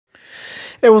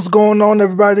Hey, what's going on,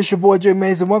 everybody? It's your boy Jay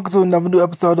Mason. Welcome to another new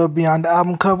episode of Beyond the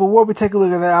Album Cover, where we take a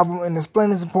look at the album and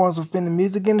explain its importance within the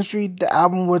music industry. The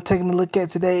album we're taking a look at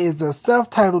today is a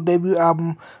self-titled debut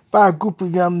album by a group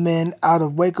of young men out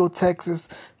of Waco, Texas,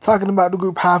 talking about the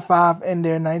group High Five and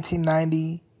their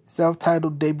 1990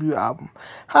 self-titled debut album.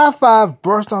 High Five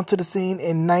burst onto the scene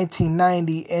in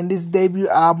 1990, and this debut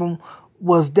album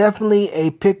was definitely a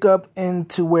pickup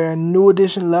into where New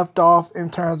Edition left off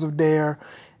in terms of their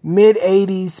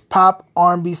mid-80s pop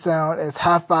R&B sound, as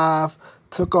High Five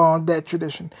took on that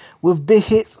tradition with big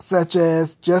hits such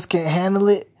as Just Can't Handle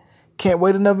It, Can't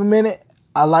Wait Another Minute,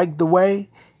 I Like the Way.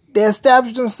 They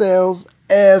established themselves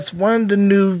as one of the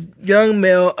new young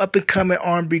male up-and-coming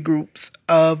R&B groups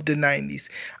of the 90s.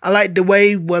 I Like the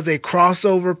Way was a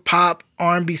crossover pop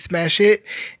R&B smash hit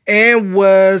and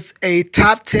was a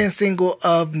top 10 single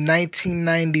of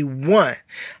 1991.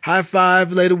 High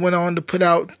Five later went on to put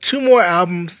out 2 more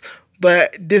albums,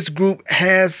 but this group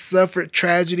has suffered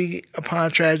tragedy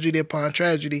upon tragedy upon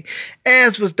tragedy,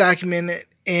 as was documented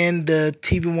in the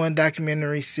TV One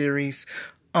documentary series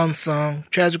Unsung.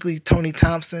 Tragically, Tony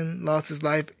Thompson lost his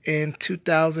life in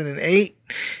 2008,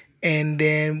 and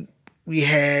then we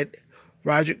had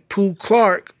Roderick Pooh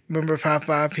Clark, member of High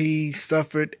Five. He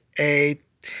suffered a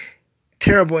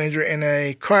terrible injury in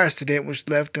a car accident which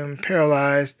left him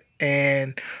paralyzed,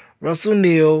 and Russell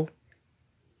Neal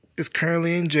is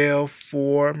currently in jail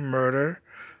for murder.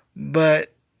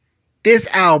 But this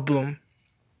album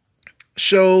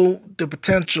showed the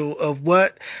potential of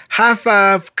what High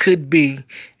Five could be,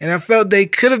 and I felt they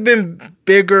could have been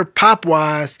bigger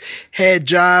pop-wise had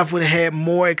Jive would have had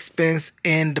more expense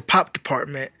in the pop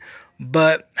department.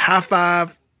 But High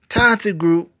Five, talented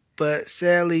group, but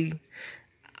sadly,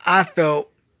 I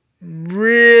felt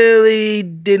really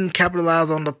didn't capitalize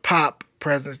on the pop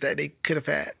presence that they could have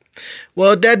had.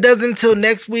 Well, that does it until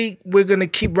next week. We're going to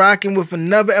keep rocking with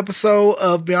another episode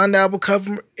of Beyond the Album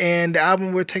Cover, and the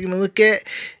album we're taking a look at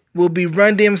will be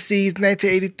Run DMC's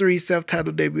 1983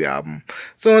 self-titled debut album.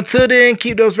 So until then,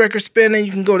 keep those records spinning.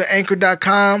 You can go to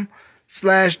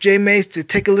anchor.com/jmace to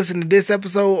take a listen to this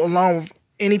episode along with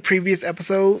any previous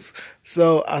episodes.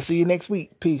 So I'll see you next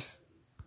week. Peace.